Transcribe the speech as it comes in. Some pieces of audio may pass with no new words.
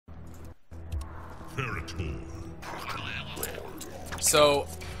So,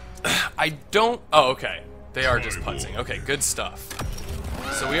 I don't... Oh, okay. They are just putzing. Okay, good stuff.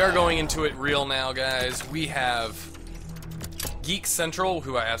 So we are going into it real now, guys. We have GeekCentral,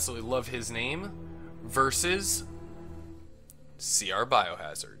 who I absolutely love his name, versus CR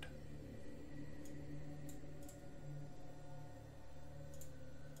Biohazard.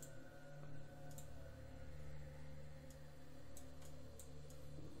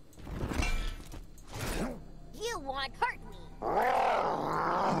 You want hurt me. You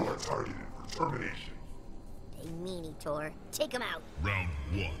are targeted for termination. Hey, meanie Tor. Take him out. Round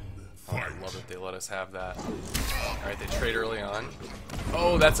 1. Oh, I love that they let us have that. Alright, they trade early on.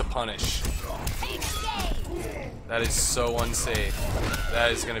 Oh, that's a punish. That is so unsafe.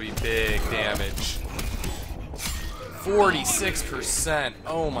 That is going to be big damage. 46%.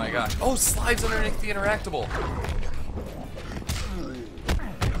 Oh my gosh. Oh, slides underneath the interactable.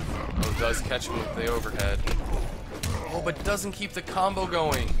 Oh, does catch him with the overhead. Oh, but doesn't keep the combo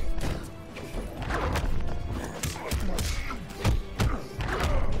going.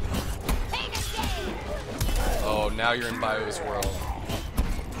 Oh, now you're in Bio's world.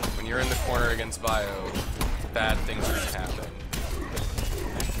 When you're in the corner against Bio, bad things are going to happen.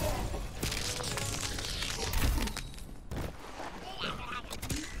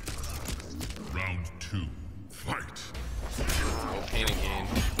 Round 2. Fight. Oh, pain and gain.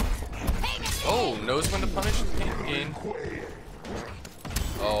 Oh, knows when to punish the pain and gain.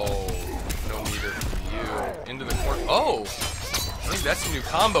 Oh, no meter for you. Into the corner. Oh! I think that's a new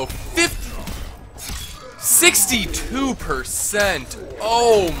combo. 62%!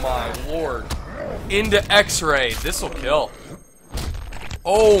 Oh my lord. Into X-ray. This'll kill.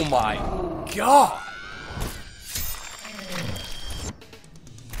 Oh my god.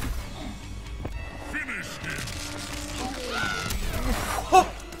 Finish him.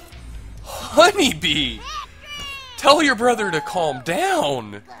 Honeybee! Tell your brother to calm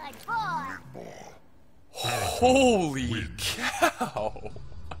down. Good boy. Holy cow.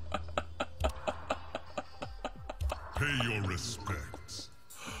 Pay your respects.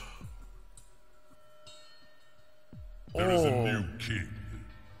 There is a new king.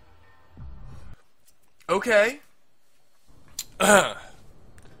 Okay. Wow.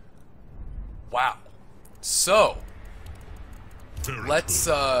 So, let's,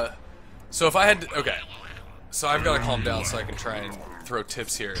 so if I had to, okay. So I've got to calm down so I can try and throw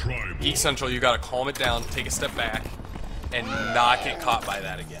tips here. GeekCentral, you got to calm it down, take a step back, and not get caught by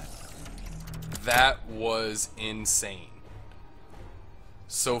that again. That was insane.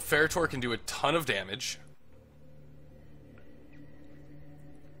 So Ferritor can do a ton of damage.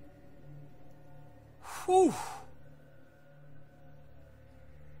 Whew.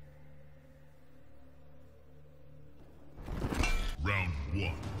 Round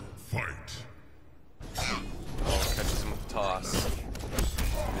 1. Fight. Oh, catches him with the toss.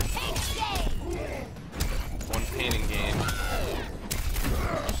 One pain and gain.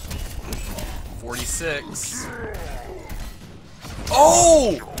 46.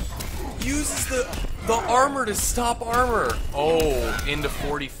 Oh! Uses the armor to stop armor. Oh, into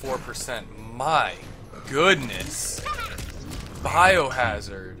 44%. My goodness.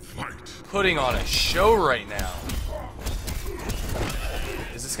 Biohazard. Putting on a show right now.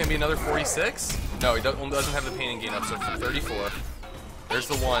 Is this going to be another 46? No, he doesn't have the pain and gain up, so 34. There's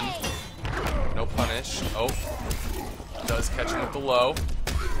the one. No punish. Oh. Does catch him with the low.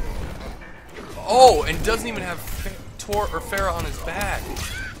 Oh, and doesn't even have Tor or Farah on his back.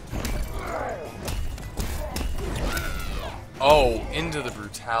 Oh, into the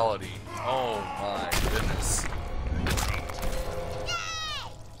brutality. Oh my goodness.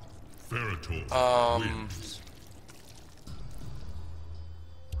 Wins.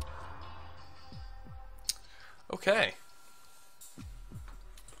 Okay.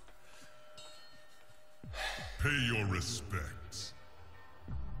 Pay your respects.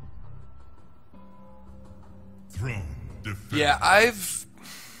 Throne defense. Yeah, I've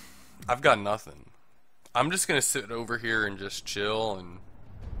got nothing. I'm just gonna sit over here and just chill and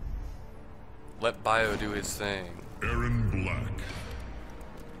let Bio do his thing. Aaron Black.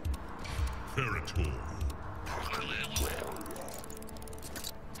 Ferritor.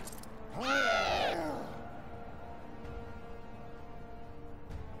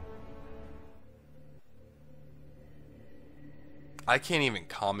 I can't even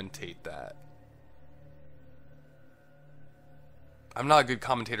commentate that. I'm not a good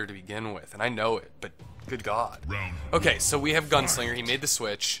commentator to begin with, and I know it, but good God. Okay, so we have Gunslinger. He made the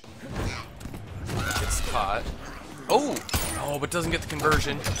switch. Gets caught. Oh! Oh, but doesn't get the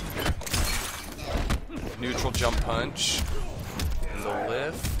conversion. Neutral jump punch. And the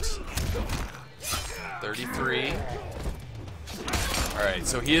lift. 33. Alright,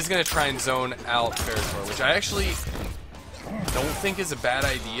 so he is going to try and zone out Ferritor, which I actually don't think is a bad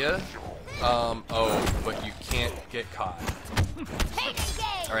idea. Oh, but you can't get caught.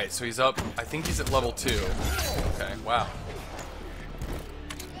 Alright, so he's up. I think he's at level 2. Okay, wow.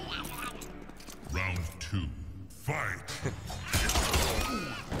 Round 2. Fight!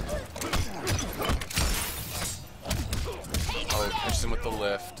 Oh, catches him with the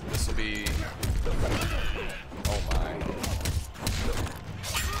lift. This will be... Oh my.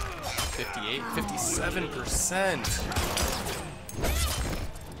 58, 57%.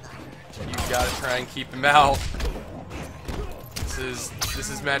 You gotta try and keep him out. This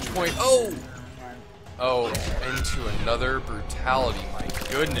is match point. Oh! Oh, into another brutality. My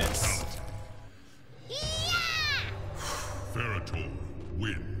goodness. Ferritor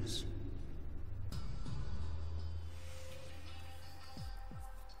wins.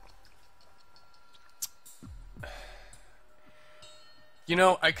 You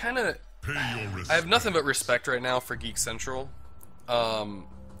know, I kind of... Pay your respect. I have nothing but respect right now for GeekCentral. I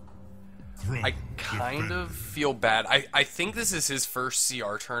kind of feel bad. I think this is his first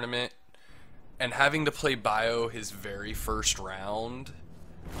CR tournament, and having to play Bio his very first round,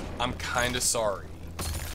 I'm kind of sorry.